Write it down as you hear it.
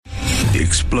the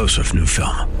explosive new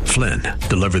film, Flynn,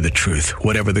 deliver the truth,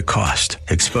 whatever the cost,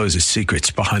 exposes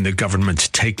secrets behind the government's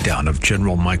takedown of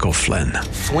General Michael Flynn.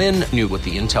 Flynn knew what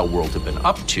the intel world had been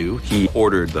up to. He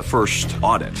ordered the first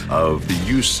audit of the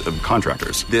use of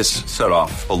contractors. This set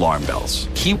off alarm bells.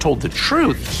 He told the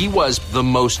truth. He was the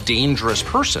most dangerous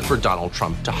person for Donald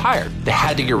Trump to hire. They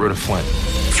had to get rid of Flynn.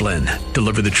 Flynn,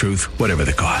 deliver the truth, whatever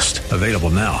the cost. Available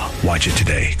now. Watch it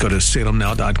today. Go to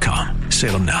salemnow.com.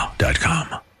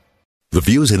 salemnow.com. The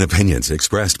views and opinions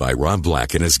expressed by Rob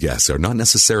Black and his guests are not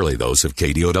necessarily those of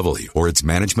KDOW or its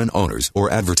management, owners, or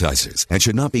advertisers and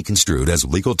should not be construed as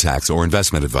legal, tax, or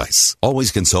investment advice.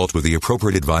 Always consult with the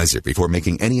appropriate advisor before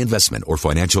making any investment or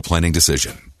financial planning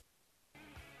decision.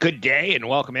 Good day and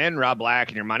welcome in. Rob Black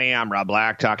and Your Money. I'm Rob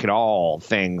Black, talking all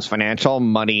things financial,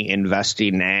 money,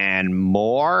 investing, and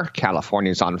more.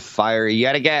 California's on fire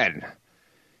yet again.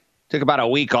 Took about a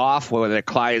week off with the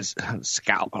Clyde's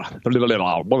scalp.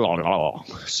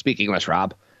 Speak English,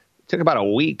 Rob. Took about a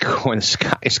week when the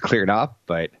skies cleared up,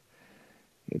 but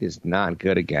it is not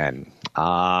good again.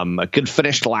 A good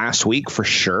finish last week for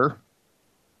sure.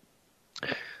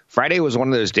 Friday was one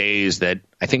of those days that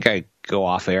I think I go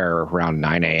off air around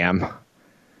 9 a.m.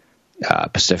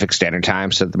 Pacific Standard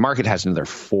Time. So the market has another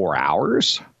 4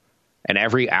 hours. And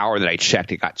every hour that I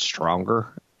checked, it got stronger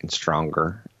and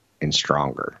stronger and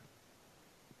stronger.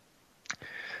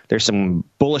 There's some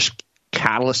bullish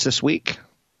catalysts this week.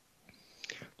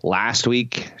 Last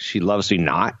week, she loves me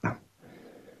not.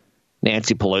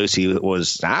 Nancy Pelosi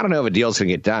was, I don't know if a deal's going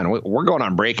to get done. We're going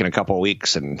on break in a couple of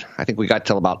weeks, and I think we got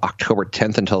till about October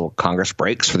 10th until Congress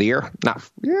breaks for the year.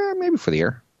 Maybe for the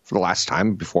year, for the last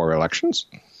time before elections.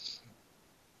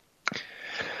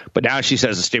 But now she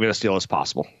says a stimulus deal is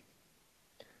possible.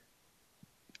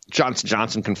 Johnson &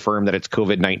 Johnson confirmed that its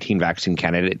COVID-19 vaccine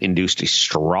candidate induced a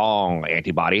strong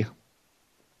antibody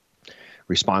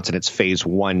response in its phase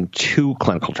 1/2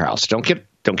 clinical trials. Don't get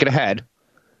ahead.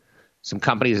 Some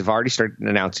companies have already started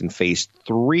announcing phase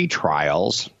 3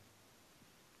 trials,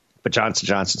 but Johnson &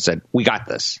 Johnson said, we got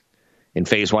this. In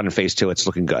phase 1 and phase 2, it's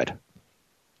looking good.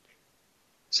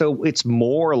 So it's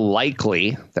more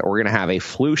likely that we're going to have a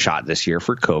flu shot this year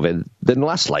for COVID than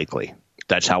less likely.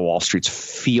 That's how Wall Street's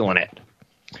feeling it.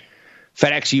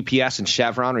 FedEx, UPS, and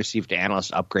Chevron received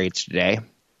analyst upgrades today.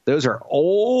 Those are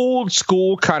old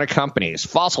school kind of companies,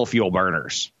 fossil fuel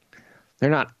burners. They're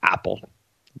not Apple.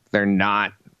 They're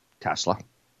not Tesla.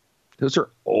 Those are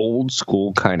old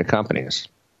school kind of companies.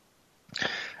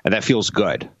 And that feels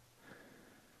good.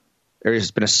 There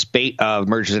has been a spate of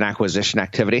mergers and acquisition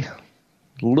activity.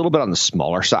 A little bit on the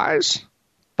smaller size,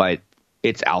 but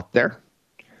it's out there.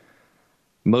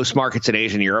 Most markets in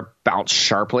Asia and Europe bounced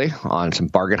sharply on some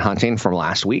bargain hunting from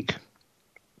last week.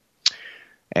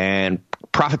 And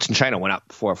profits in China went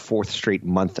up for a fourth straight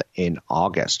month in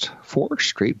August. 4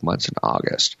 straight months in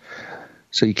August.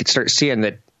 So you could start seeing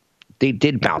that they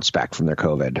did bounce back from their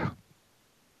COVID.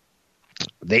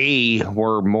 They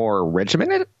were more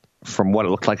regimented from what it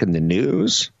looked like in the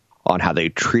news on how they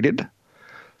treated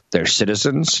their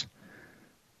citizens,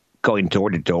 going door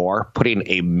to door, putting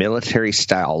a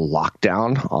military-style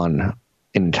lockdown on an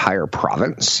entire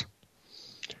province.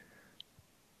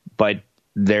 But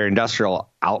their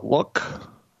industrial outlook,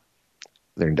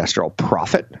 their industrial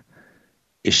profit,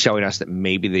 is showing us that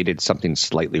maybe they did something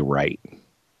slightly right.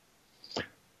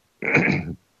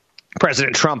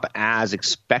 President Trump, as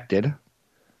expected,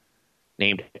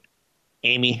 named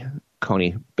Amy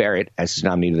Coney Barrett as his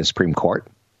nominee to the Supreme Court.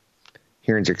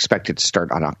 Hearings are expected to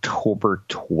start on October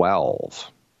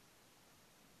 12.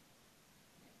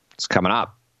 It's coming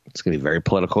up. It's going to be very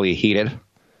politically heated.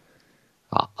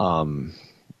 I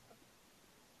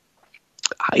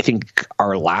think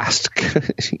our last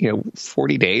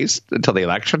 40 days until the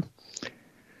election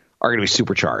are going to be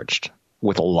supercharged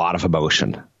with a lot of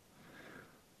emotion.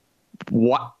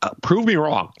 Prove me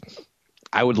wrong.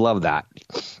 I would love that.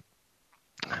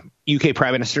 UK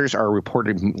prime ministers are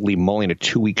reportedly mulling a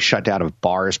 2-week shutdown of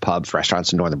bars, pubs,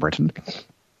 restaurants in northern Britain,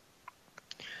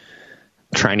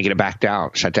 trying to get it back down,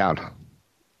 shut down.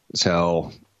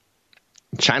 So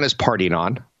China's partying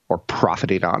on or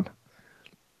profiting on,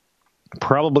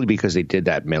 probably because they did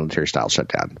that military-style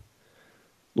shutdown.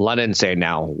 London saying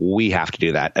now we have to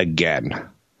do that again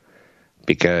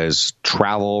because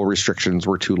travel restrictions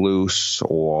were too loose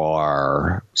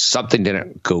or something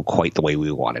didn't go quite the way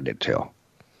we wanted it to.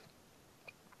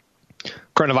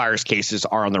 Coronavirus cases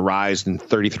are on the rise in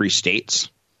 33 states.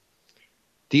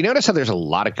 Do you notice how there's a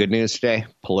lot of good news today?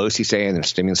 Pelosi saying there's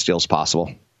stimulus deals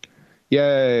possible.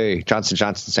 Yay. Johnson &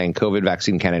 Johnson saying COVID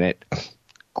vaccine candidate.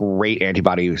 Great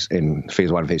antibodies in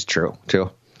phase 1 and phase 2.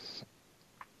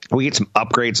 We get some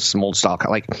upgrades of some old style.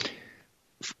 Like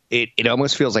it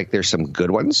almost feels like there's some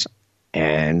good ones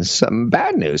and some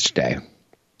bad news today.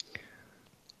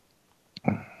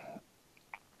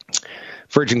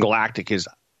 Virgin Galactic is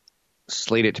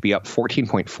slated to be up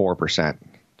 14.4%.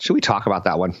 Should we talk about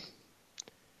that one?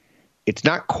 It's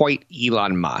not quite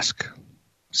Elon Musk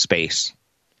space,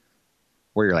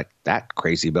 where you're like, that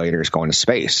crazy billionaire is going to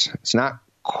space. It's not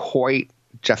quite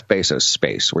Jeff Bezos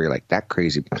space, where you're like, that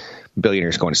crazy billionaire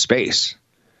is going to space.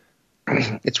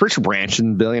 It's Richard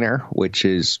Branson billionaire, which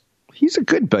is, he's a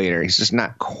good billionaire. He's just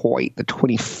not quite the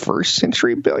 21st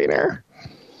century billionaire.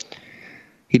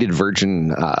 He did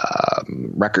Virgin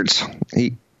Records.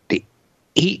 He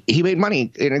made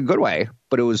money in a good way,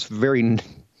 but it was very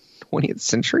 20th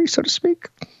century, so to speak.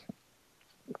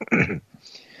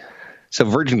 So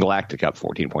Virgin Galactic up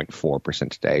 14.4%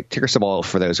 today. Ticker symbol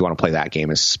for those who want to play that game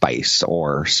is SPICE,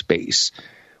 or space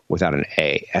without an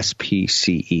A.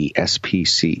 SPCE,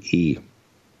 SPCE.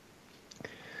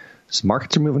 So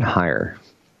markets are moving higher.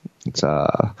 It's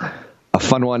a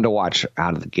fun one to watch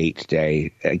out of the gate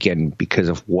today, again, because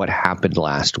of what happened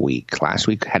last week. Last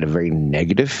week had a very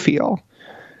negative feel.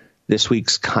 This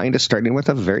week's kind of starting with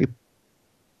a very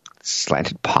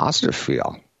slanted positive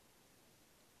feel.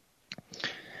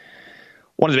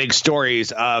 One of the big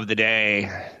stories of the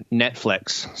day,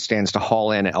 Netflix stands to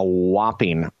haul in a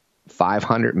whopping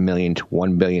 $500 million to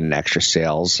 $1 billion in extra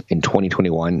sales in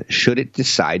 2021 should it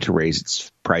decide to raise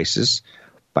its prices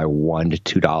by $1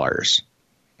 to $2.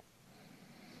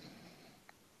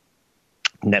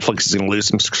 Netflix is going to lose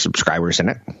some subscribers in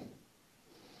it,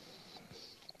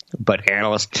 but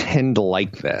analysts tend to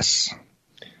like this.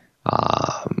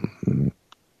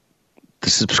 The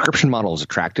subscription model is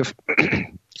attractive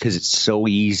because it's so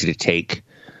easy to take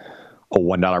a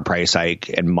 $1 price hike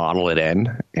and model it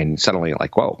in, and suddenly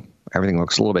like, whoa, everything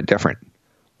looks a little bit different.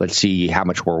 Let's see how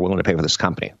much we're willing to pay for this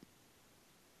company.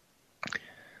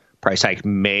 Price hike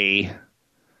may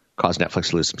cause Netflix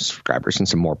to lose some subscribers in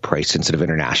some more price-sensitive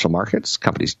international markets.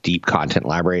 Company's deep content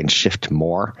library and shift to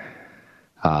more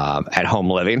at-home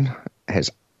living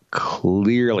has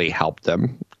clearly helped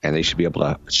them, and they should be able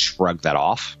to shrug that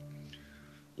off.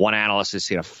 One analyst has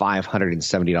seen a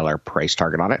 $570 price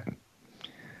target on it.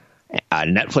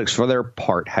 Netflix, for their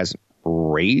part, hasn't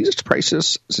raised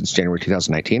prices since January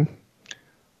 2019,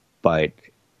 but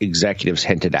executives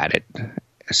hinted at it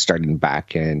starting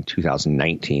back in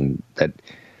 2019 that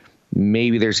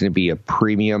maybe there's going to be a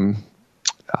premium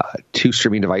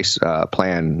two-streaming device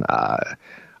plan,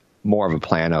 more of a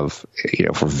plan of,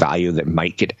 for value that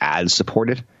might get ads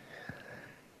supported.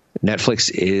 Netflix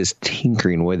is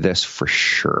tinkering with this for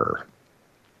sure.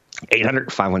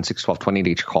 800-516-1220 to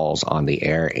each calls on the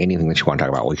air. Anything that you want to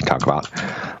talk about, we can talk about.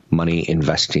 Money,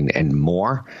 investing, and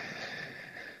more.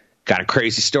 Got a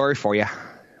crazy story for you.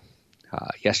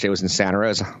 Yesterday was in Santa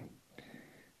Rosa.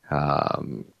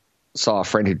 Saw a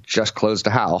friend who just closed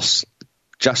a house,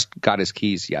 just got his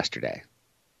keys yesterday.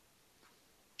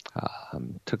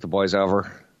 Took the boys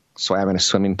over, swam in a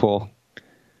swimming pool.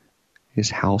 His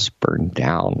house burned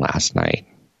down last night.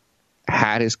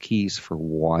 Had his keys for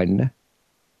 1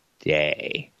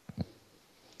 day.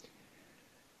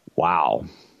 Wow.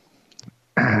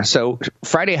 So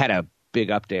Friday had a big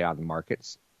update on the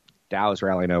markets. Dow is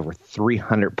rallying over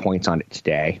 300 points on it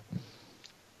today.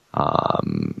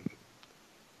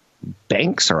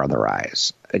 Banks are on the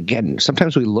rise. Again,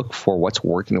 sometimes we look for what's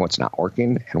working and what's not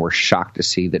working, and we're shocked to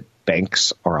see that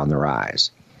banks are on the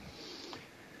rise.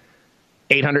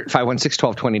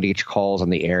 800-516-1220 to each calls on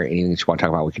the air. Anything that you want to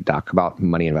talk about, we can talk about.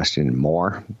 Money, investing, and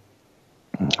more.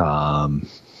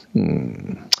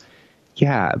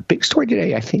 Yeah, big story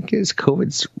today, I think, is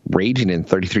COVID's raging in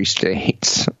 33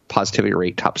 states. Positivity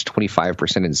rate tops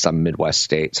 25% in some Midwest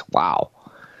states. Wow.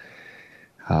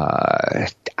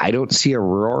 I don't see a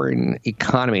roaring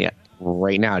economy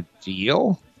right now. Do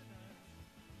you?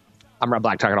 I'm Rob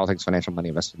Black, talking all things financial, money,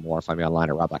 investing, and more. Find me online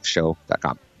at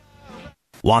robblackshow.com.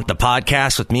 Want the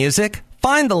podcast with music?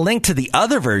 Find the link to the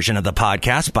other version of the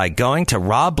podcast by going to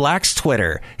Rob Black's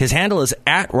Twitter. His handle is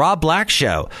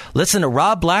 @RobBlackShow. Listen to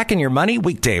Rob Black and Your Money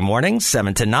weekday mornings,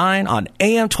 7 to 9 on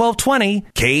AM 1220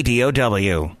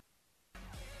 KDOW.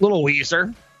 Little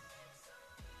Weezer.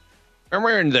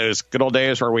 Remember in those good old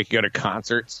days where we could go to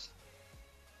concerts?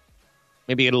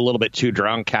 Maybe get a little bit too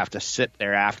drunk, have to sit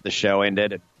there after the show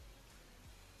ended and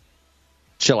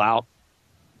chill out.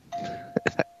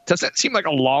 Does that seem like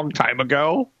a long time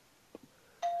ago?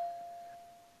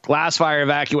 Glass fire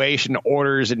evacuation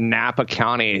orders in Napa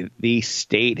County. The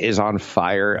state is on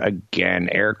fire again.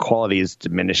 Air quality is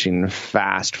diminishing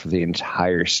fast for the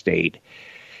entire state.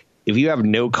 If you have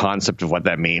no concept of what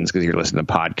that means because you're listening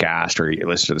to the podcast or you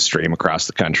listen to the stream across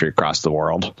the country, across the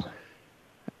world,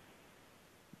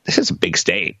 This is a big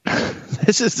state.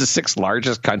 This is the 6th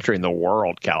largest country in the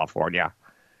world, California.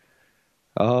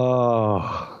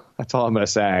 Oh, that's all I'm going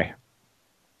to say.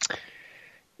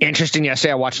 Interesting,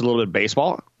 yesterday I watched a little bit of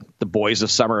baseball. The boys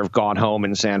of summer have gone home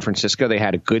in San Francisco. They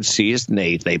had a good season.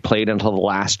 They played until the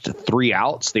last 3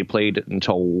 outs. They played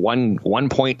until one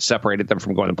point separated them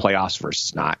from going to the playoffs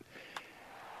versus not.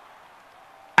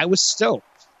 I was stoked.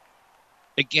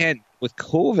 Again, with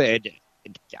COVID,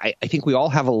 I think we all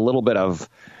have a little bit of,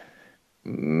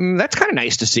 that's kind of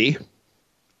nice to see.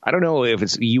 I don't know if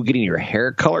it's you getting your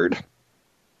hair colored.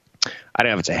 I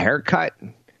don't know if it's a haircut.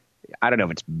 I don't know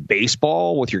if it's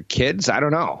baseball with your kids. I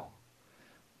don't know.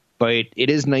 But it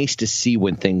is nice to see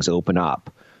when things open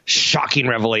up. Shocking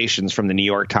revelations from the New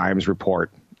York Times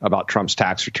report about Trump's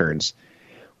tax returns.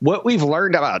 What we've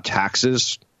learned about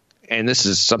taxes, and this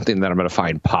is something that I'm going to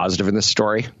find positive in this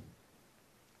story,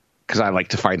 because I like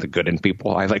to find the good in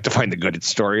people. I like to find the good in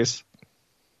stories.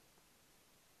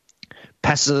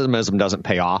 Pessimism doesn't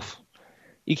pay off.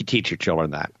 You can teach your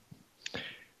children that.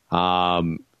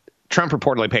 Trump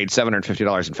reportedly paid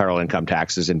 $750 in federal income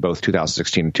taxes in both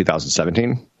 2016 and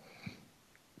 2017.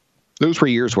 Those were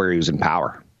years where he was in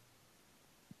power.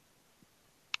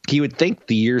 You would think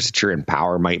the years that you're in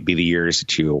power might be the years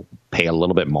that you pay a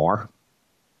little bit more.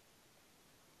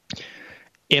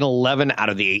 In 11 out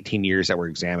of the 18 years that were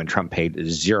examined, Trump paid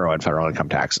 $0 in federal income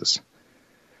taxes.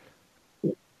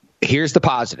 Here's the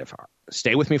positive.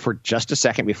 Stay with me for just a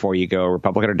second before you go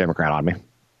Republican or Democrat on me.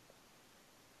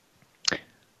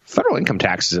 Federal income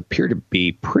taxes appear to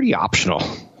be pretty optional.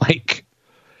 Like,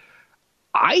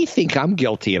 I think I'm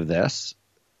guilty of this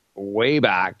way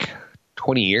back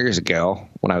 20 years ago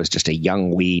when I was just a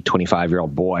young, wee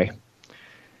 25-year-old boy.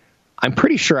 I'm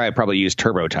pretty sure I probably used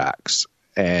TurboTax.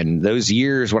 And those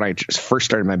years when I just first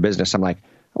started my business, I'm like,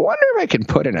 I wonder if I can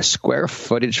put in a square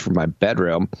footage for my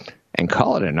bedroom and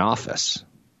call it an office.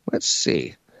 Let's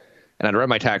see. And I'd run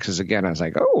my taxes again. I was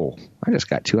like, oh, I just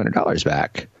got $200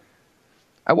 back.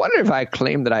 I wonder if I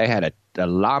claimed that I had a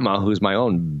llama who's my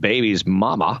own baby's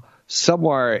mama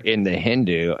somewhere in the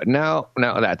Hindu. No,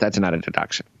 that's not a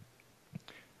deduction.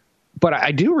 But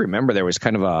I do remember there was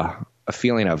kind of a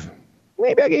feeling of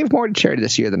maybe I gave more to charity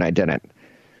this year than I didn't.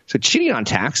 So cheating on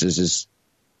taxes is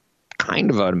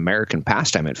kind of an American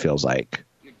pastime, it feels like.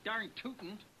 You're darn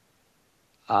tootin'.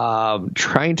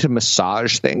 Trying to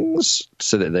massage things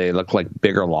so that they look like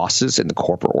bigger losses in the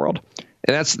corporate world.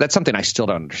 And that's something I still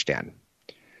don't understand.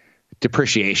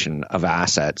 Depreciation of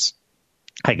assets.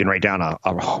 I can write down a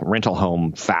rental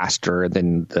home faster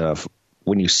than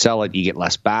when you sell it, you get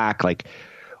less back. Like,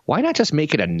 why not just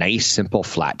make it a nice, simple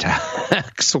flat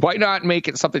tax? Why not make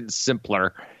it something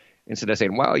simpler instead of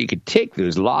saying, well, you could take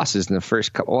those losses in the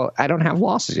first couple. Well, I don't have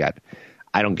losses yet.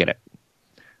 I don't get it.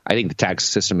 I think the tax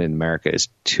system in America is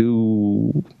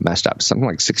too messed up. Something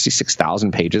like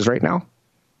 66,000 pages right now.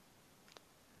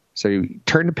 So you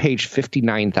turn to page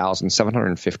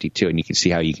 59,752 and you can see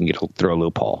how you can get through a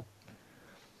loophole.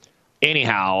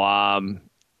 Anyhow,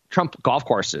 Trump golf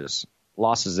courses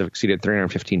losses have exceeded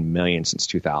 $315 million since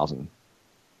 2000.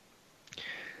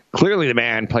 Clearly, the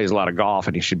man plays a lot of golf,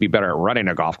 and he should be better at running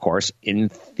a golf course. In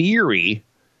theory,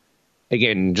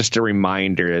 again, just a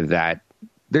reminder that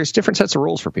there's different sets of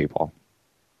rules for people.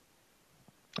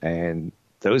 And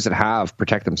those that have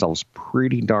protect themselves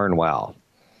pretty darn well.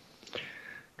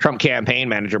 Trump campaign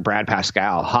manager Brad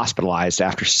Pascal hospitalized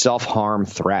after self-harm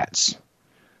threats.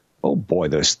 Oh, boy,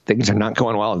 those things are not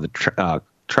going well in the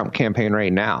Trump campaign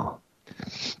right now.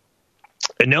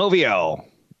 Inovio.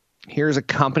 Here's a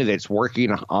company that's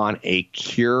working on a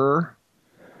cure,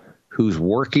 who's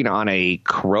working on a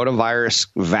coronavirus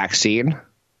vaccine.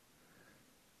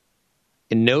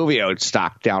 Inovio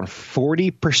stock down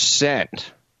 40%.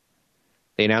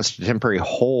 They announced a temporary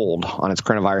hold on its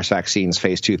coronavirus vaccines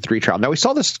phase 2/3 trial. Now, we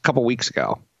saw this a couple weeks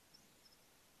ago,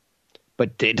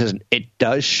 but it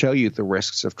does show you the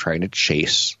risks of trying to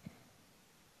chase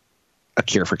a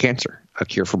cure for cancer, a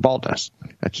cure for baldness,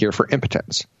 a cure for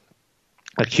impotence,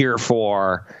 a cure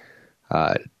for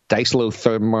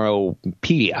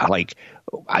dyslothermopedia. Like,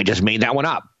 I just made that one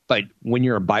up. But when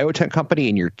you're a biotech company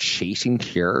and you're chasing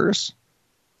cures,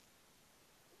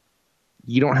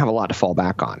 you don't have a lot to fall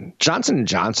back on. Johnson &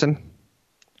 Johnson,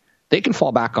 they can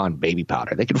fall back on baby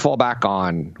powder. They can fall back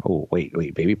on,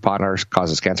 baby powder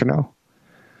causes cancer now?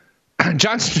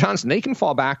 Johnson & Johnson, they can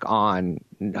fall back on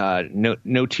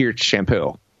no-tear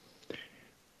shampoo.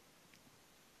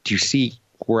 Do you see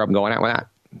where I'm going at with that?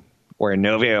 Where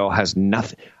Inovio has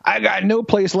nothing. I got no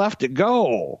place left to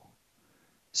go.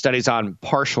 Studies on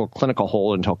partial clinical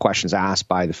hold until questions asked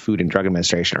by the Food and Drug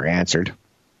Administration are answered.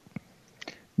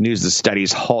 News the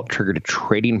study's halt triggered a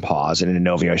trading pause in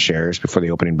Inovio shares before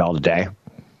the opening bell today.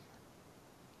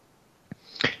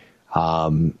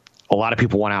 A lot of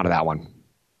people want out of that one.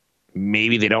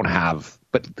 Maybe they don't have.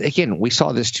 But again, we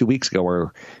saw this 2 weeks ago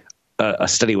where a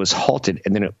study was halted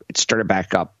and then it started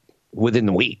back up within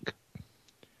the week.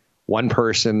 One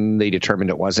person, they determined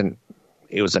it was an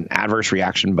adverse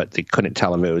reaction, but they couldn't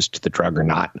tell if it was to the drug or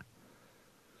not.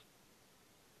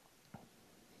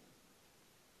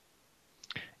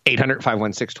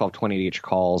 800-516-1220 to get your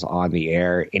calls on the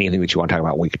air. Anything that you want to talk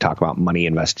about, we could talk about money,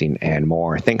 investing, and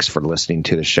more. Thanks for listening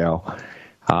to the show.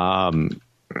 A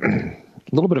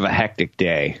little bit of a hectic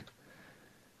day.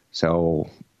 So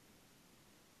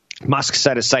Musk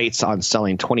set his sights on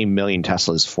selling 20 million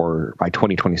Teslas by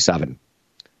 2027.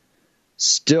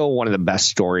 Still one of the best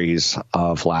stories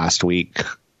of last week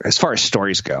as far as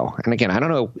stories go. And again, I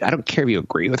don't know. I don't care if you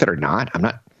agree with it or not. I'm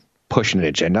not pushing an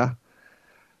agenda.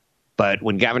 But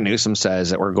when Gavin Newsom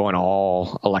says that we're going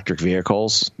all electric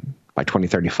vehicles by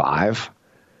 2035,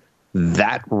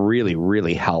 that really,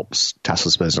 really helps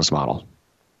Tesla's business model.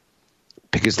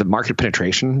 Because the market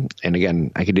penetration, and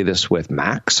again, I could do this with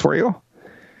Max for you.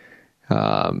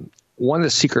 One of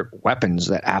the secret weapons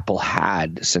that Apple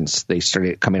had since they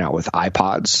started coming out with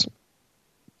iPods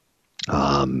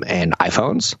and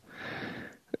iPhones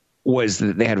was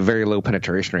that they had a very low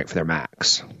penetration rate for their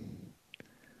Macs.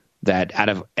 That out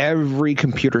of every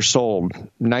computer sold,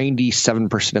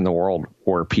 97% in the world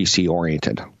were PC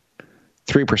oriented.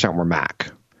 3% were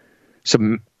Mac.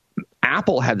 So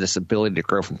Apple had this ability to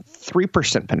grow from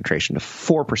 3% penetration to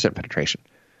 4% penetration.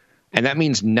 And that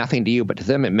means nothing to you, but to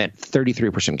them it meant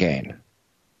 33% gain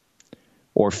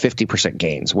or 50%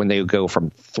 gains when they go from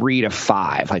 3 to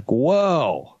 5. Like,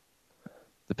 whoa.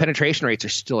 The penetration rates are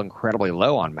still incredibly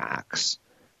low on Macs.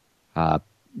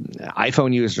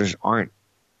 iPhone users aren't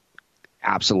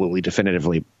absolutely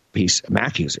definitively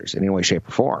Mac users in any way, shape,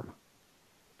 or form.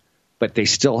 But they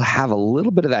still have a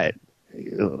little bit of that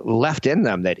left in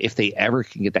them that if they ever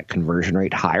can get that conversion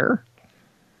rate higher,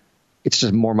 it's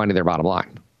just more money to their bottom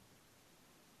line.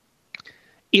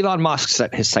 Elon Musk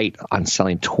set his sight on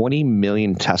selling 20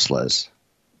 million Teslas.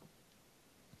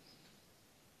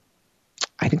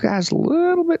 I think that has a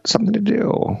little bit something to do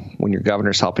when your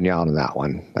governor's helping you out on that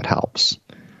one. That helps.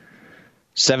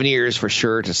 7 years for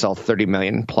sure to sell 30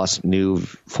 million plus new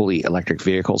fully electric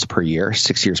vehicles per year.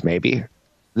 6 years maybe.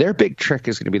 Their big trick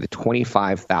is going to be the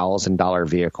 $25,000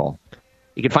 vehicle.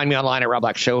 You can find me online at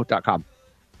robblackshow.com.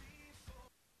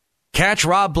 Catch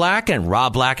Rob Black and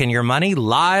Rob Black and Your Money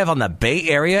live on the Bay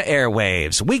Area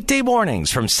airwaves, weekday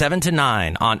mornings from 7 to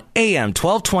 9 on AM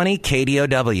 1220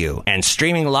 KDOW and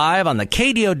streaming live on the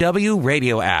KDOW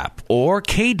radio app or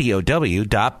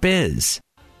KDOW.biz.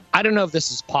 I don't know if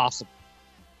this is possible,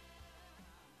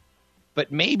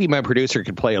 but maybe my producer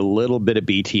could play a little bit of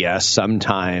BTS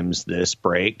sometimes this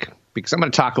break, because I'm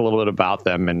going to talk a little bit about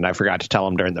them, and I forgot to tell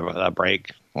them during the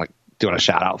break, like doing a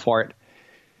shout out for it.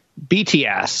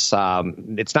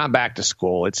 BTS, it's not back to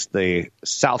school. It's the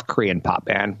South Korean pop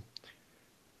band.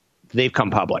 They've come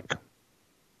public.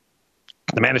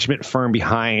 The management firm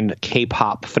behind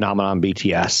K-pop phenomenon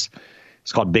BTS,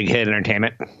 it's called Big Hit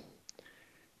Entertainment,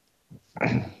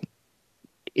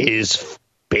 is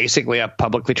basically a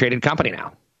publicly traded company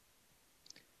now.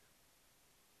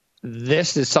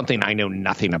 This is something I know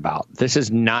nothing about. This is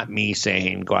not me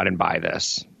saying go out and buy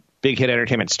this. Big Hit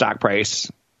Entertainment stock price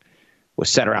was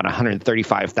set around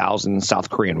 135,000 South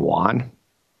Korean won.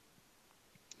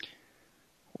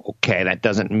 Okay, that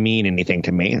doesn't mean anything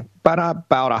to me, but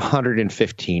about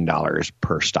 $115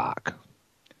 per stock.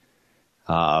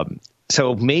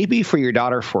 So maybe for your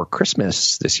daughter for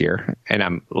Christmas this year,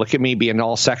 and look at me being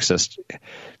all sexist,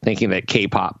 thinking that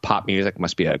K-pop, pop music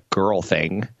must be a girl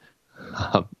thing.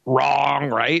 Wrong,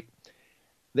 right?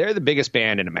 They're the biggest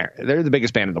band in America. They're the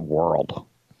biggest band in the world.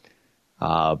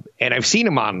 And I've seen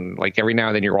them on, like, every now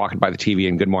and then you're walking by the TV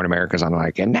and Good Morning America's on,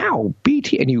 like, and now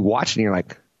BT, and you watch and you're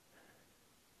like,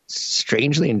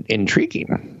 strangely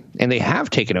intriguing. And they have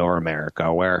taken over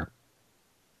America where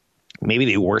maybe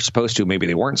they were supposed to, maybe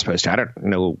they weren't supposed to. I don't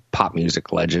know pop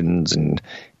music legends and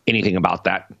anything about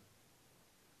that.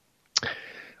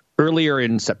 Earlier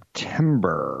in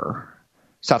September,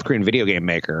 South Korean video game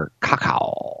maker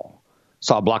Kakao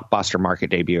saw a blockbuster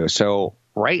market debut. So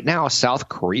right now, South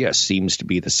Korea seems to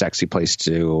be the sexy place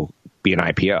to be an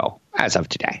IPO as of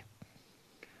today.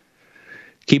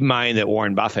 Keep in mind that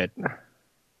Warren Buffett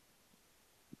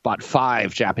bought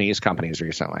 5 Japanese companies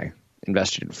recently,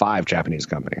 invested in 5 Japanese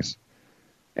companies.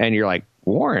 And you're like,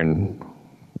 Warren,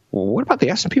 what about the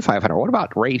S&P 500? What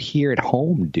about right here at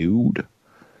home, dude?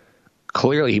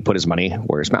 clearly he put his money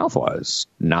where his mouth was,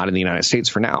 not in the United States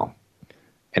for now.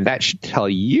 And that should tell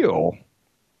you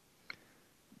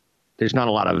there's not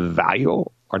a lot of value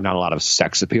or not a lot of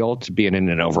sex appeal to being in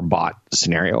an overbought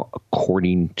scenario,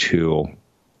 according to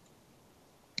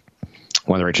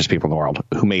one of the richest people in the world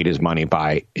who made his money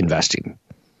by investing.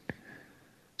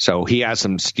 So he has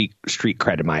some street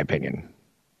cred, in my opinion.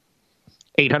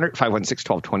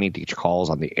 800-516-1220 to get your calls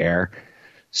on the air.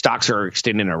 Stocks are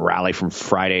extending a rally from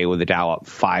Friday with the Dow up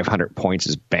 500 points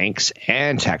as banks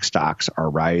and tech stocks are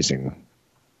rising.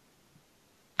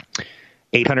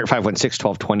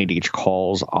 800-516-1220 to get your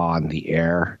calls on the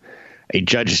air. A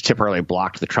judge has temporarily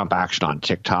blocked the Trump action on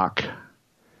TikTok.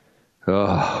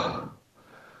 Ugh.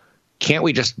 Can't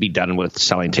we just be done with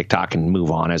selling TikTok and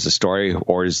move on as a story?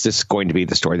 Or is this going to be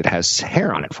the story that has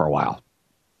hair on it for a while?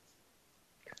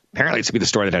 Apparently it's going to be the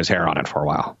story that has hair on it for a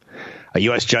while. A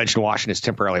U.S. judge in Washington has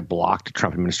temporarily blocked a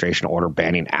Trump administration order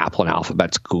banning Apple and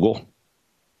Alphabet's Google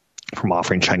from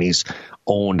offering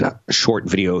Chinese-owned short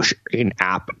video sharing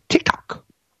app TikTok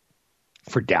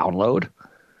for download. It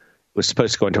was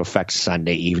supposed to go into effect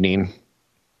Sunday evening.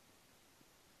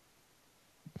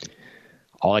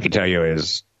 All I can tell you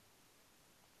is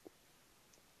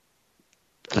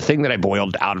the thing that I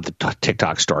boiled out of the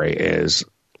TikTok story is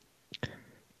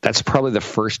that's probably the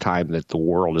first time that the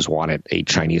world has wanted a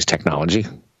Chinese technology,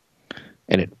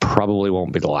 and it probably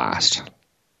won't be the last.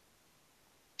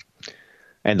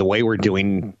 And the way we're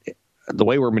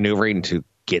maneuvering to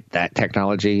get that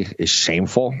technology is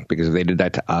shameful, because if they did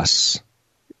that to us,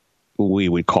 we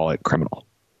would call it criminal.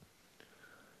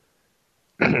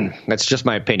 That's just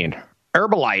my opinion.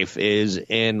 Herbalife is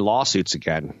in lawsuits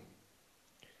again.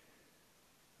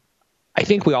 I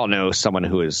think we all know someone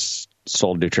who has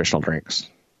sold nutritional drinks.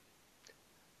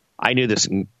 I knew this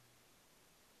woman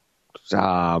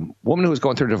who was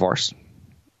going through a divorce.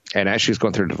 And as she was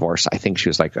going through a divorce, I think she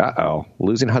was like, uh-oh,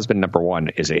 losing husband number one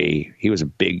he was a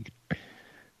big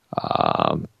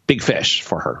fish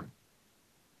for her.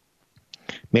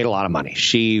 Made a lot of money.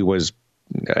 She was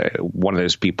one of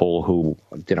those people who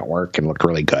didn't work and looked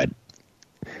really good.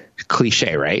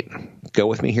 Cliche, right? Go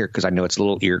with me here, because I know it's a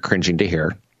little ear cringing to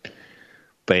hear.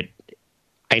 But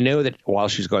I know that while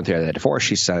she was going through the divorce,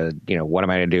 she said, what am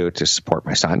I going to do to support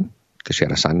my son? Because she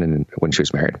had a son when she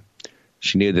was married.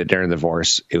 She knew that during the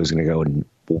divorce, it was going to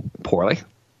go poorly,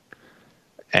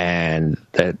 and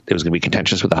that it was going to be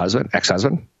contentious with the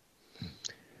ex-husband.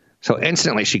 So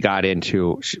instantly she got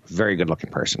into, very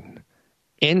good-looking person,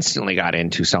 instantly got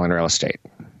into selling real estate.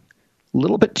 A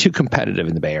little bit too competitive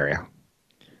in the Bay Area.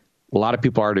 A lot of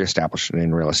people are already established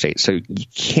in real estate. So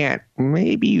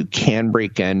maybe you can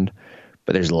break in,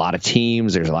 but there's a lot of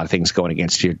teams, there's a lot of things going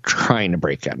against you trying to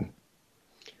break in.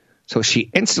 So she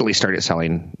instantly started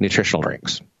selling nutritional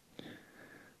drinks.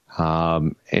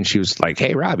 And she was like,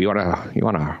 hey, Rob, you want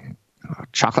a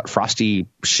chocolate frosty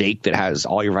shake that has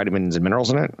all your vitamins and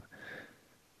minerals in it?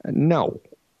 No.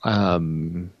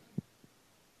 I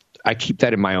keep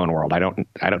that in my own world. I don't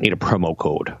need a promo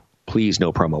code. Please,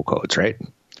 no promo codes, right?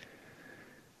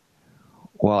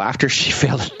 Well, after she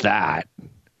failed at that,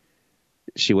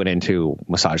 she went into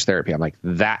massage therapy. I'm like,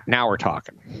 now we're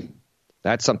talking.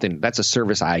 That's a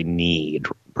service I need,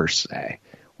 per se,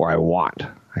 or I want.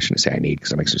 I shouldn't say I need,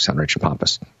 because that makes me sound rich and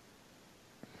pompous.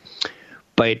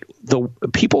 But the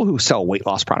people who sell weight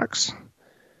loss products,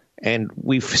 and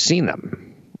we've seen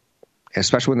them,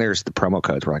 especially when there's the promo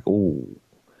codes, we're like, ooh.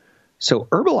 So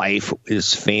Herbalife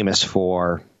is famous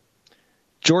for,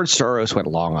 George Soros went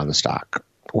long on the stock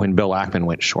when Bill Ackman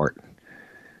went short.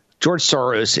 George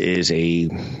Soros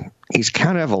he's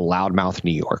kind of a loudmouth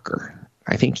New Yorker.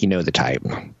 I think you know the type,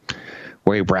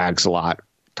 where he brags a lot,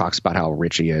 talks about how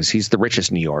rich he is. He's the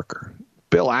richest New Yorker.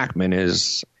 Bill Ackman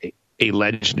is a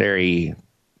legendary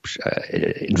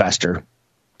investor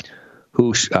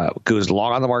who goes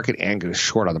long on the market and goes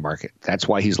short on the market. That's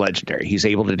why he's legendary. He's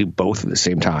able to do both at the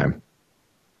same time.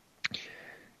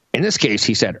 In this case,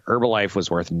 he said Herbalife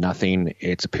was worth nothing.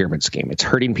 It's a pyramid scheme. It's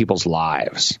hurting people's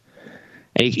lives.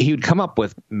 And he would come up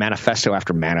with manifesto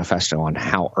after manifesto on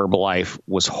how Herbalife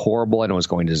was horrible and was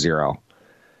going to zero.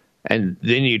 And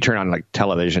then you turn on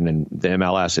television, and the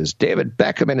MLS is David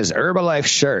Beckham in his Herbalife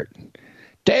shirt.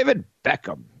 David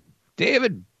Beckham.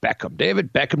 David Beckham.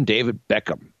 David Beckham. David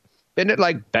Beckham. Isn't it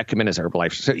like Beckham in his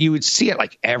Herbalife? So you would see it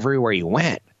everywhere you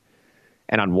went.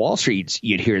 And on Wall Street,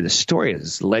 you'd hear the story of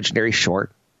this legendary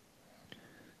short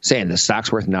saying the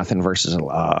stock's worth nothing versus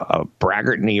a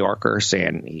braggart New Yorker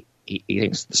saying he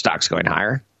thinks the stock's going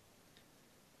higher.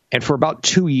 And for about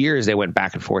 2 years, they went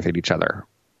back and forth at each other,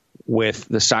 with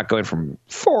the stock going from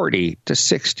 40 to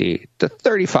 60 to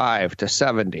 35 to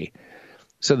 70.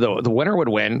 So the winner would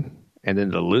win, and then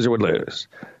the loser would lose,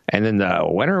 and then the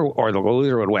winner or the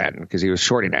loser would win because he was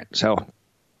shorting it. So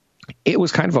it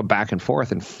was kind of a back and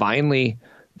forth, and finally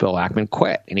Bill Ackman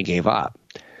quit and he gave up.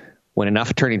 When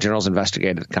enough attorney generals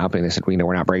investigated the company, they said, well,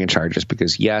 we're not bringing charges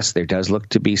because, yes, there does look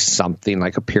to be something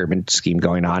like a pyramid scheme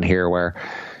going on here where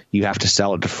you have to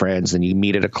sell it to friends and you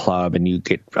meet at a club and you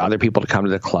get other people to come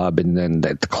to the club, and then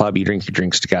at the club you drink your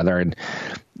drinks together. And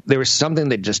there was something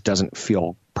that just doesn't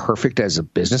feel perfect as a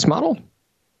business model,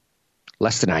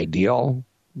 less than ideal,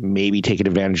 maybe taking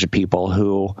advantage of people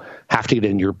who have to get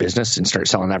into your business and start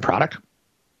selling that product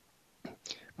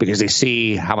because they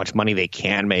see how much money they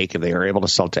can make if they are able to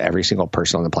sell to every single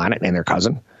person on the planet and their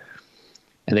cousin.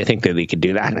 And they think that they could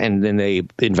do that. And then they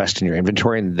invest in your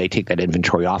inventory and they take that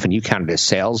inventory off and you count it as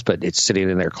sales, but it's sitting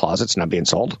in their closets, not being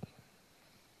sold.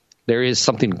 There is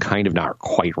something kind of not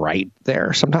quite right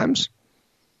there sometimes.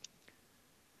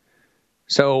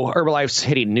 So Herbalife's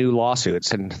hitting new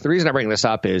lawsuits. And the reason I bring this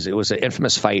up is it was an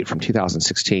infamous fight from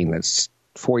 2016. That's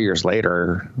 4 years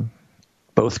later.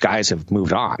 Both guys have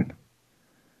moved on.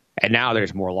 And now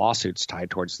there's more lawsuits tied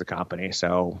towards the company.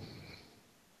 So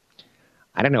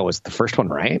I don't know, was the first one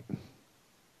right?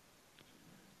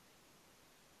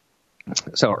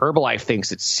 So Herbalife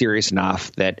thinks it's serious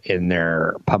enough that in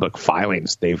their public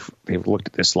filings, they've looked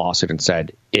at this lawsuit and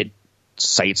said it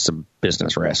cites a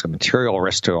business risk, a material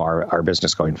risk to our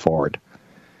business going forward.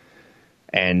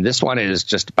 And this one is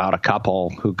just about a couple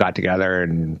who got together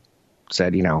and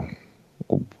said,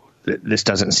 this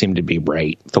doesn't seem to be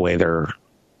right. The way the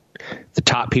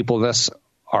top people in this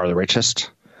are the richest.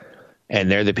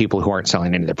 And they're the people who aren't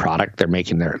selling any of the product. They're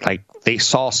making they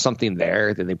saw something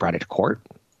there, then they brought it to court.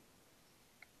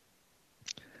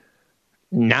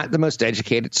 Not the most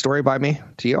educated story by me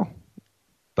to you,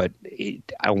 but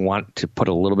I want to put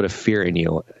a little bit of fear in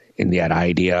you in that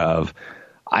idea of,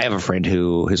 I have a friend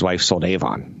who his wife sold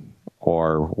Avon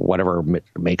or whatever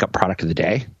makeup product of the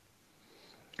day.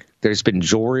 There's been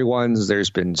jewelry ones.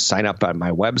 There's been sign up on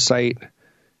my website.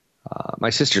 My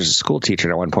sister's a school teacher,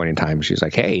 and at one point in time, she's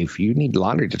like, hey, if you need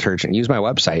laundry detergent, use my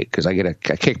website because I get a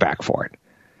kickback for it.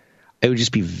 I would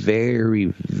just be very,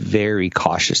 very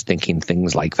cautious thinking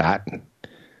things like that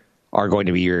are going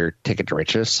to be your ticket to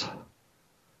riches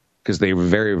because they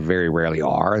very, very rarely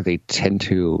are. They tend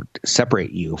to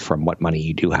separate you from what money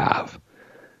you do have.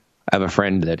 I have a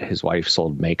friend that his wife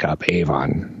sold makeup,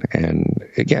 Avon, and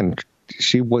again,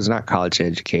 she was not college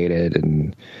educated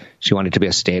and she wanted to be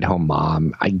a stay-at-home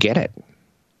mom. I get it.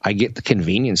 I get the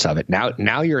convenience of it.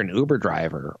 Now you're an Uber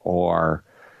driver or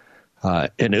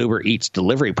an Uber Eats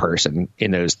delivery person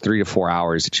in those 3 to 4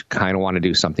 hours that you kind of want to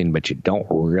do something, but you don't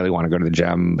really want to go to the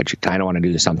gym, but you kind of want to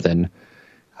do something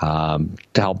to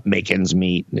help make ends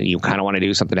meet. You kind of want to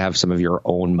do something to have some of your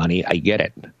own money. I get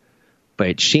it.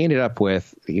 But she ended up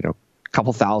with, a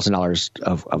couple $1,000s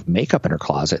of makeup in her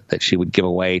closet that she would give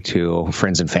away to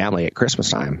friends and family at Christmas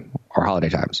time or holiday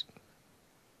times.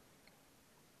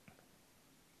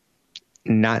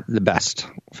 Not the best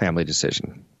family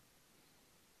decision.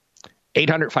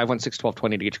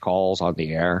 800-516-1220 to get your calls on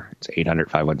the air. It's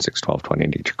 800-516-1220 to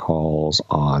get your calls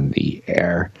on the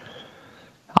air.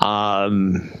 I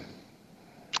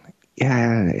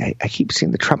keep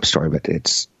seeing the Trump story, but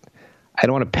I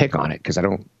don't want to pick on it because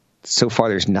so far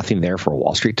there's nothing there for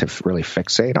Wall Street to really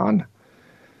fixate on.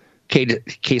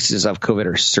 Cases of COVID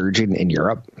are surging in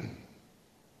Europe.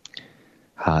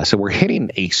 So we're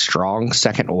hitting a strong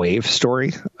second wave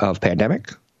story of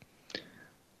pandemic.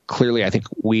 Clearly, I think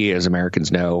we as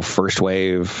Americans know first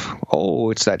wave,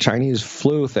 it's that Chinese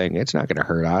flu thing. It's not going to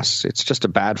hurt us. It's just a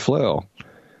bad flu.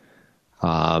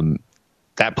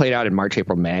 That played out in March,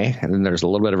 April, May, and then there's a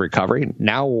little bit of recovery.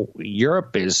 Now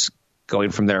Europe is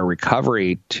going from their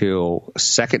recovery to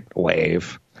second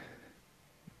wave.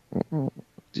 Do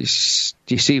you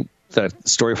see the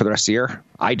story for the rest of the year?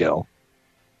 I do.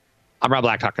 I'm Rob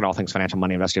Black, talking all things financial,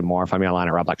 money, investing, and more. Find me online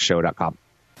at robblackshow.com.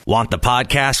 Want the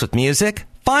podcast with music?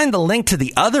 Find the link to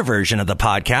the other version of the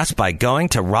podcast by going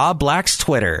to Rob Black's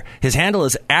Twitter. His handle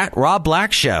is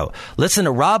 @RobBlackShow. Listen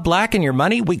to Rob Black and Your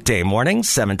Money weekday mornings,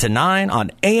 7 to 9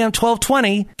 on AM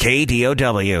 1220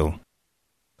 KDOW.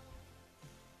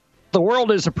 The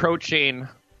world is approaching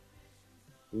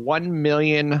 1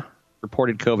 million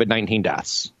reported COVID-19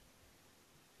 deaths.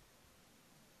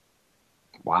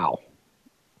 Wow.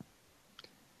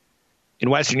 In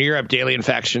Western Europe, daily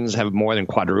infections have more than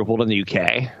quadrupled in the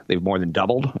UK. They've more than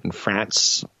doubled in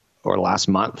France over the last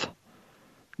month.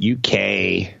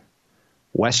 UK,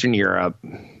 Western Europe,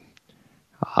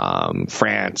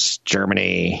 France,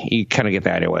 Germany. You kind of get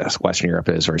the idea what Western Europe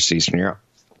is versus Eastern Europe.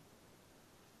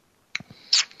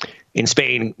 In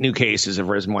Spain, new cases have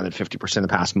risen more than 50% in the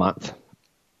past month.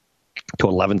 to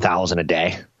 11,000 a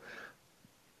day.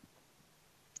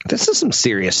 This is some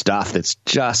serious stuff that's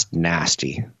just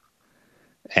nasty.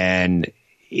 And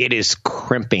it is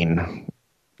crimping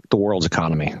the world's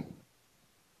economy.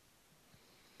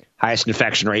 Highest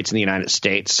infection rates in the United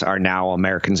States are now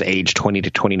Americans aged 20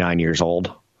 to 29 years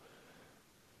old.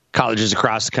 Colleges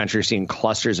across the country are seeing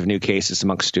clusters of new cases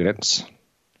amongst students.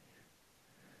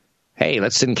 Hey,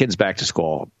 let's send kids back to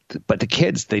school. But the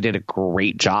kids, they did a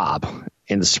great job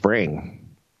in the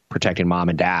spring protecting mom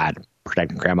and dad,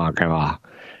 protecting grandma and grandma.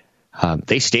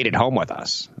 They stayed at home with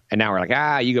us. And now we're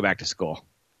like, you go back to school.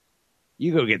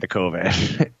 You go get the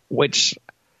COVID, which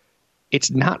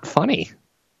it's not funny.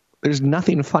 There's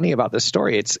nothing funny about this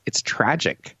story. It's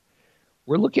tragic.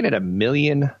 We're looking at 1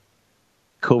 million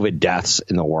COVID deaths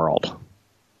in the world.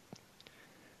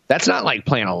 That's not like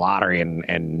playing a lottery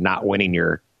and not winning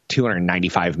your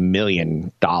 $295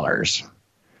 million.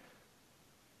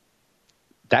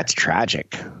 That's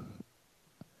tragic.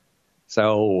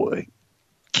 So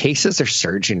cases are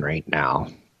surging right now.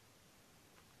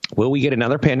 Will we get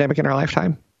another pandemic in our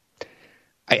lifetime?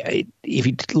 If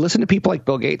you listen to people like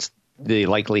Bill Gates, the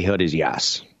likelihood is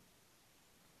yes.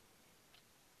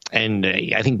 And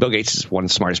I think Bill Gates is one of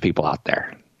the smartest people out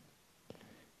there,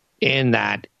 in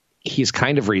that he's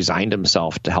kind of resigned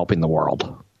himself to helping the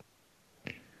world.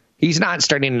 He's not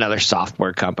starting another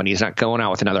software company. He's not going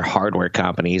out with another hardware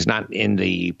company. He's not in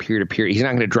the peer-to-peer. He's not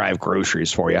going to drive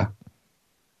groceries for you.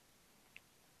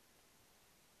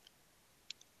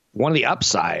 One of the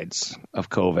upsides of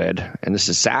COVID, and this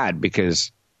is sad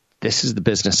because this is the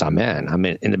business I'm in. I'm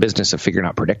in the business of figuring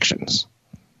out predictions.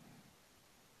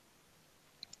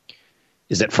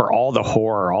 Is that for all the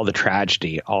horror, all the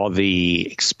tragedy, all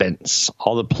the expense,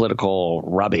 all the political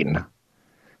rubbing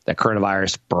that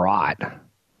coronavirus brought,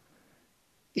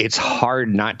 it's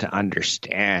hard not to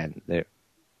understand that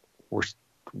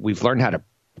we've learned how to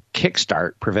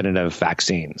kickstart preventative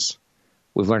vaccines.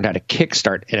 We've learned how to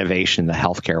kickstart innovation in the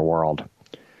healthcare world.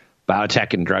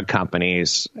 Biotech and drug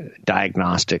companies,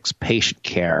 diagnostics, patient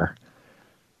care.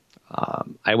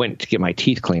 I went to get my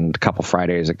teeth cleaned a couple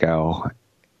Fridays ago,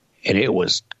 and it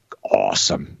was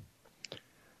awesome.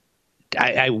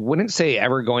 I wouldn't say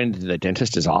ever going to the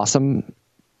dentist is awesome.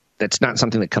 That's not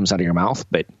something that comes out of your mouth,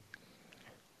 but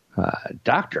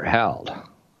Dr. Held,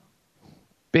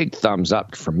 big thumbs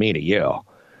up from me to you.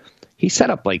 He set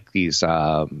up like these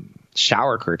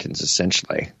shower curtains,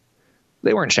 essentially.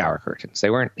 They weren't shower curtains.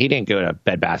 He didn't go to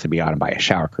Bed Bath & Beyond and buy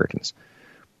shower curtains.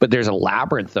 But there's a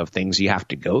labyrinth of things you have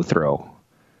to go through.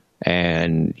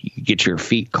 And you get your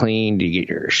feet cleaned, you get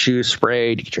your shoes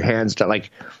sprayed, you get your hands done. Like,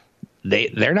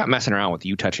 they're not messing around with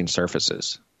you touching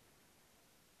surfaces.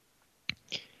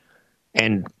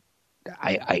 And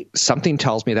something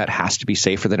tells me that has to be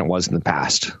safer than it was in the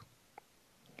past.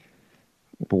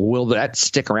 Will that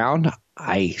stick around?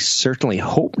 I certainly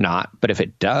hope not. But if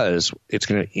it does, it's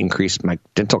going to increase my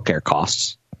dental care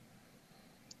costs,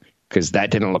 because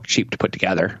that didn't look cheap to put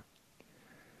together.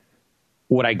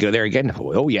 Would I go there again?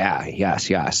 Oh, yeah.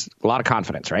 Yes. A lot of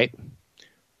confidence, right?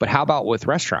 But how about with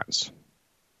restaurants?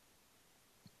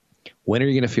 When are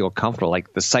you going to feel comfortable?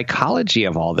 Like, the psychology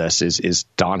of all this is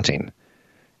daunting.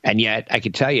 And yet I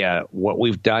can tell you what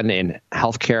we've done in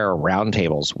healthcare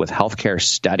roundtables, with healthcare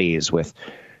studies, with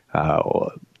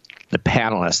the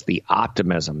panelists, the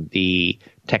optimism, the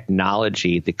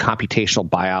technology, the computational,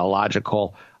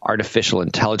 biological, artificial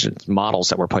intelligence models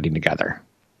that we're putting together.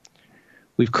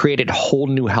 We've created whole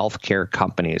new healthcare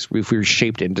companies. We've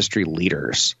reshaped industry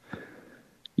leaders.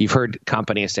 You've heard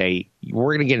companies say,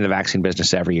 we're going to get in the vaccine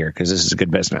business every year because this is a good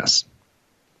business.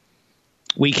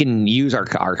 We can use our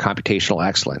computational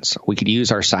excellence. We could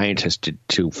use our scientists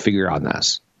to figure on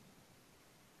this.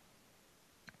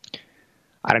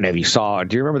 I don't know if you saw,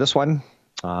 do you remember this one?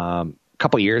 A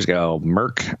couple of years ago,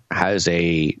 Merck has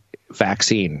a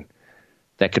vaccine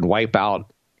that can wipe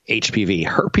out HPV,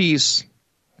 herpes,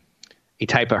 a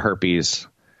type of herpes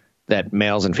that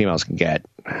males and females can get,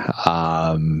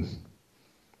 that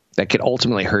could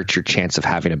ultimately hurt your chance of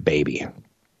having a baby.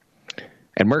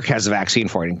 And Merck has a vaccine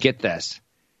for it. And get this,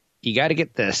 you got to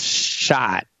get this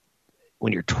shot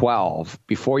when you're 12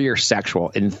 before you're sexual.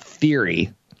 In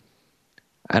theory,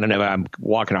 I don't know if I'm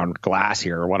walking on glass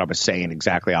here or what I was saying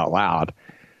exactly out loud,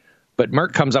 but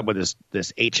Merck comes up with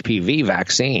this HPV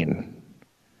vaccine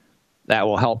that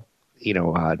will help,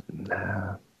 I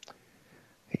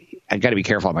got to be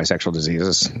careful of my sexual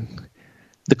diseases.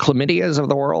 The chlamydias of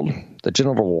the world, the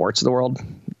genital warts of the world,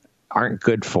 aren't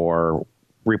good for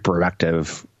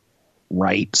reproductive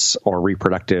rights or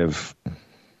reproductive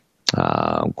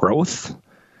growth.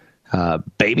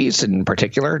 Babies in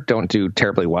particular don't do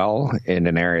terribly well in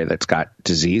an area that's got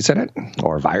disease in it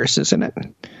or viruses in it.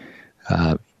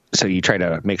 So you try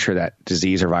to make sure that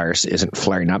disease or virus isn't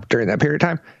flaring up during that period of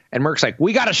time. And Merck's like,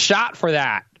 we got a shot for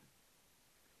that.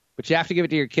 But you have to give it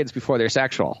to your kids before they're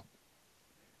sexual.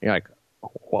 And you're like,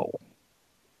 whoa.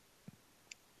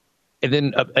 And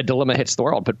then a dilemma hits the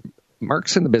world. But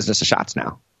Merck's in the business of shots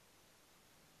now.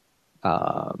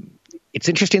 It's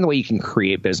interesting the way you can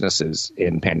create businesses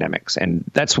in pandemics. And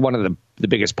that's one of the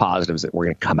biggest positives that we're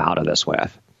going to come out of this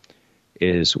with,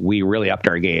 is we really upped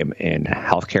our game in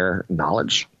healthcare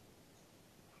knowledge.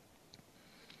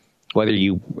 But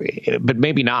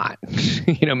maybe not.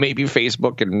 Maybe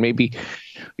Facebook and maybe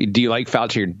do you like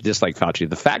Fauci or dislike Fauci?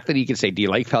 The fact that you can say, do you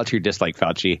like Fauci or dislike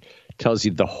Fauci tells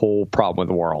you the whole problem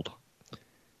with the world.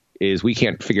 Is we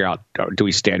can't figure out, do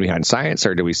we stand behind science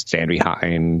or do we stand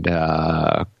behind,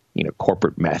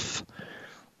 corporate meth?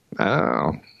 I don't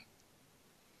know.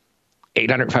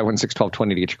 800-516-1220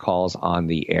 to get your calls on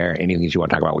the air. Anything you want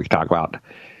to talk about, we can talk about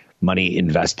money,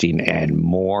 investing, and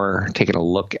more. Taking a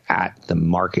look at the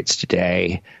markets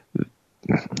today.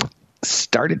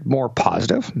 Started more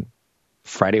positive.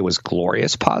 Friday was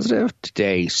glorious positive.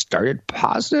 Today started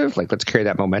positive. Let's carry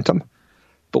that momentum.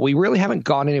 But we really haven't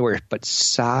gone anywhere but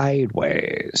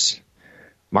sideways.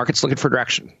 Market's looking for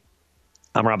direction.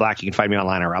 I'm Rob Black. You can find me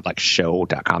online at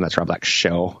robblackshow.com. That's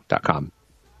robblackshow.com.